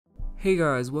Hey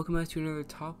guys, welcome back to another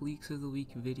top leaks of the week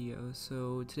video.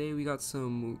 So today we got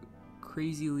some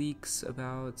crazy leaks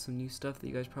about some new stuff that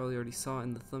you guys probably already saw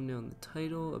in the thumbnail and the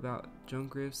title about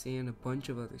junk rifts and a bunch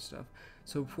of other stuff.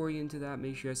 So before we get into that,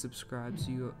 make sure you guys subscribe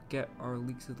so you get our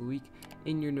leaks of the week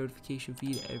in your notification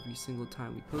feed every single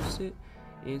time we post it,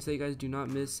 and so you guys do not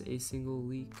miss a single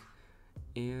leak.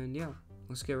 And yeah,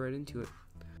 let's get right into it.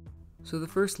 So the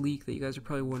first leak that you guys are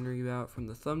probably wondering about from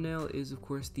the thumbnail is of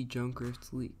course the junk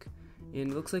rifts leak. And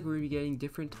it looks like we're going to be getting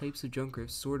different types of junk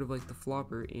rifts, sort of like the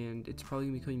flopper, and it's probably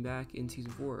going to be coming back in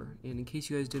Season 4. And in case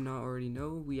you guys did not already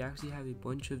know, we actually have a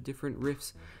bunch of different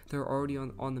rifts that are already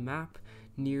on the map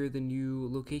near the new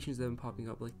locations that have been popping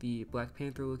up, like the Black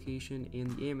Panther location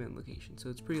and the Ant-Man location. So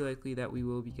it's pretty likely that we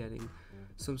will be getting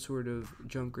some sort of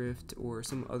junk rift or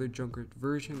some other junk rift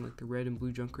version, like the red and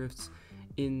blue junk rifts,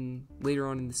 later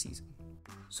on in the season.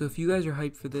 So if you guys are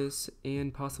hyped for this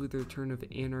and possibly the return of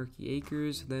Anarchy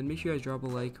Acres, then make sure you guys drop a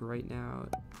like right now,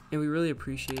 and we really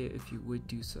appreciate it if you would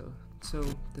do so. So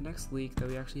the next leak that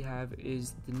we actually have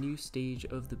is the new stage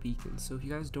of the beacons. So if you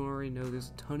guys don't already know, there's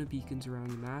a ton of beacons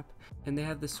around the map, and they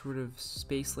have this sort of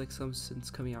space-like substance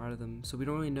coming out of them. So we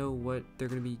don't really know what they're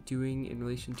going to be doing in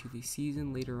relation to the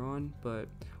season later on, but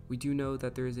we do know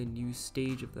that there is a new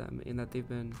stage of them and that they've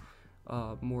been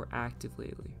more active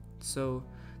lately. So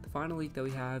the final leak that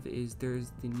we have is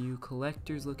there's the new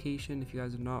collector's location. If you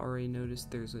guys have not already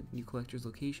noticed, there's a new collector's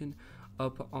location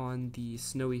up on the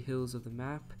snowy hills of the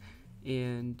map,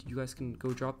 and you guys can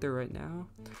go drop there right now.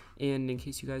 And in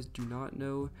case you guys do not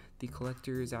know, the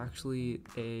collector is actually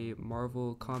a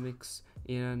Marvel Comics,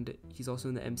 and he's also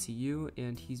in the MCU,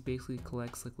 and he's basically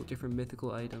collects like different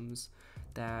mythical items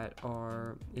that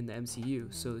are in the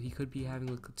MCU. So he could be having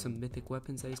like some mythic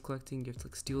weapons that he's collecting. You have to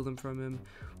like steal them from him.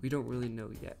 We don't really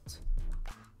know yet.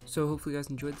 So hopefully you guys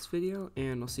enjoyed this video,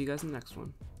 and I'll see you guys in the next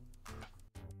one.